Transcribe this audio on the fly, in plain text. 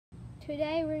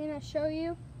today we're going to show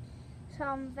you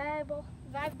some valuable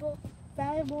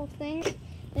things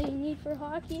that you need for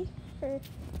hockey if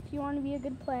you want to be a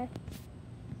good player.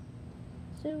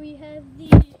 So we have the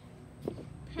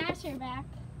passer back,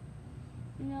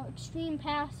 extreme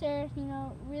passer,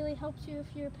 really helps you if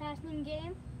you're a passing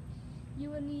game. You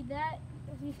will need that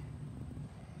if you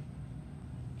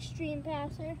extreme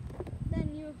passer.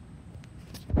 Then you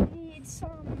need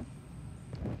some,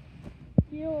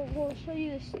 we'll show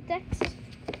you the sticks.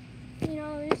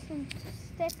 There's some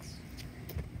sticks,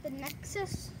 the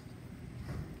Nexus.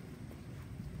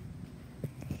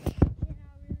 Really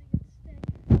good stick.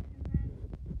 And then take a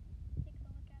look at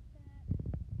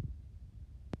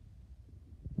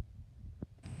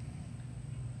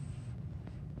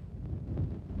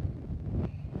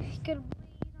that. Good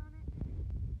blade on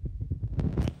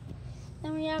it.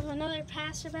 Then we have another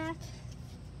passer back,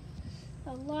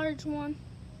 a large one.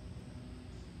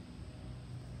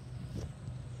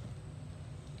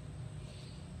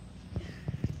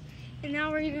 And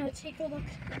now we're going to take a look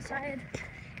inside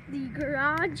the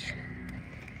garage.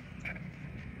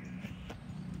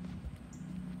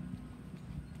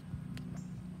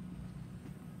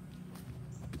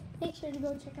 Make sure to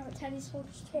go check out Teddy's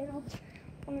Sulk's channel,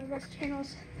 one of the best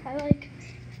channels I like.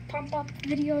 Pump up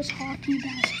videos, hockey,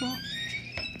 basketball,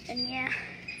 and yeah.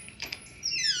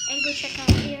 And go check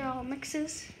out here all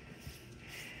mixes.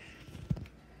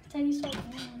 Teddy's Sulk.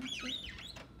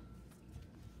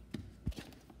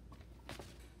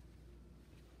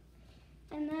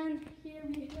 And then here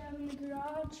we have in the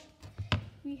garage,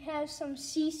 we have some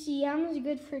CCMs,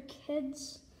 good for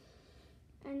kids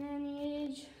and any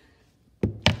age.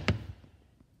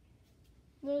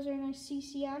 Those are nice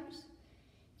CCMs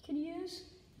you could use.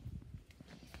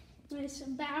 There's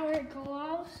some Bauer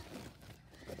gloves.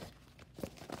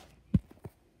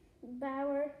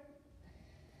 Bauer.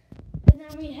 And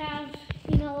then we have,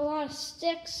 a lot of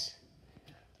sticks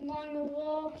along the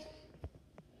wall.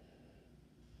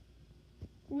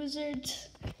 Wizards,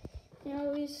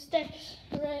 these sticks,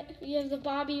 right? You have the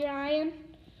Bobby Ryan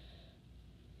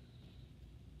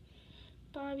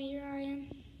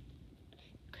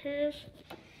curve.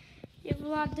 You have a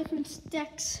lot of different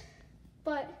sticks,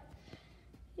 but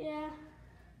yeah.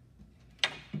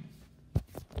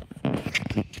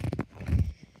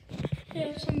 You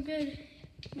have some good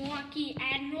Milwaukee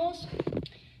Admirals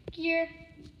gear.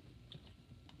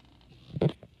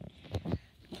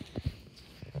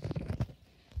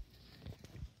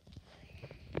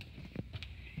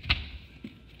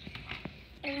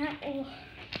 And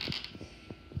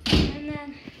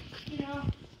then, the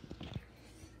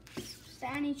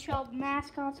NHL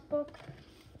mascots book.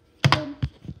 Good.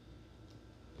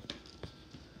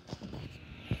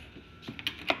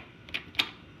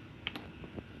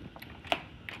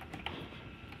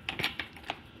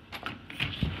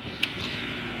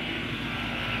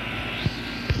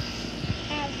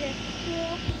 Have this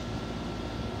cool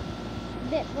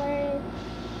bit blurry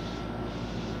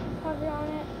cover on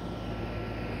it.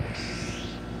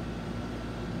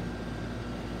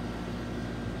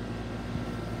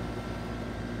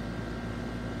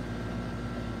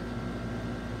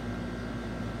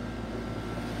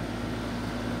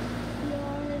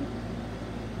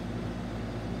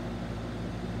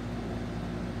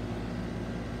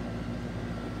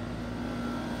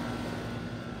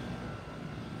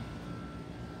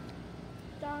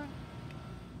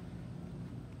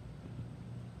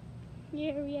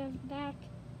 Here we have back,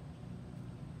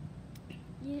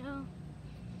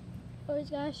 always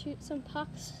gotta shoot some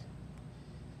pucks.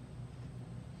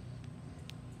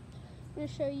 I'm gonna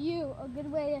show you a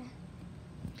good way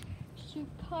to shoot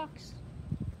pucks.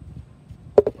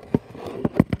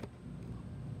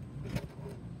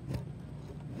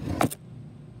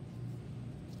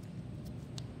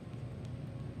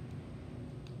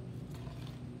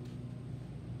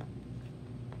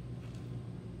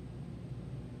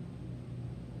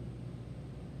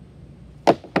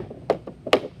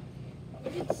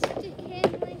 Good stick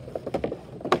handling.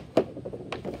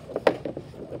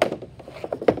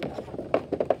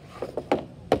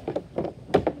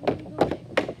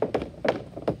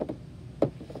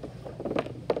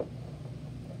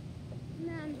 And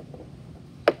then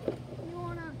you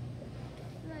want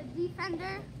the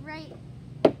defender right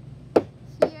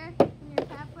here in your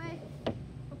pathway.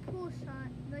 A pull shot,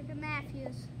 like a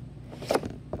Matthews.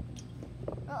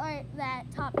 Or that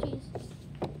top piece.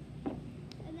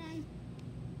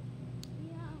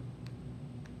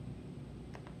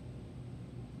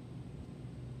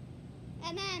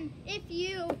 And then, if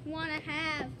you want to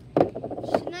have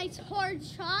a nice hard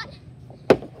shot,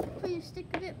 put your stick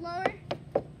a bit lower.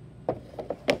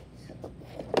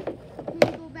 You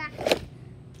go back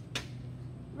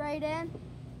right in.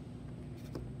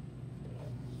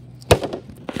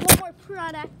 One more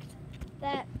product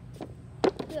that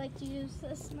we like to use,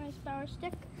 this nice power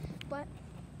stick, but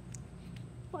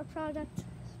more product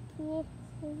pool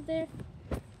over there.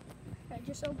 I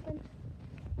just opened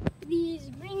these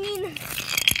green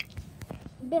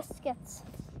biscuits.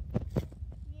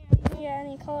 Yeah,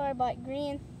 any color but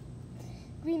green.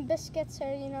 Green biscuits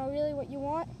are, really what you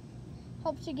want.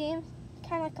 Helps your game,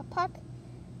 kind of like a puck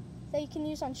that you can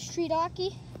use on street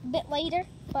hockey a bit later,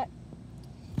 but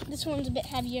this one's a bit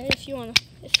heavier if you want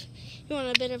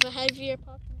a bit of a heavier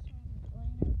puck.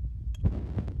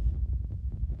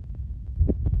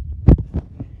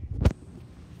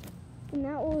 And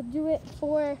that will do it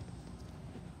for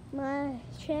my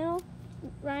channel.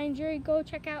 Ryan Jury, go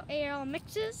check out ARL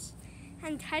Mixes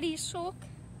and Teddy Sulk,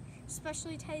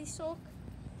 especially Teddy Sulk.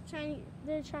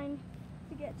 They're trying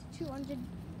to get to 200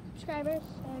 subscribers,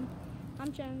 and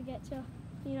I'm trying to get to,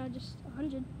 just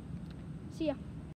 100. See ya.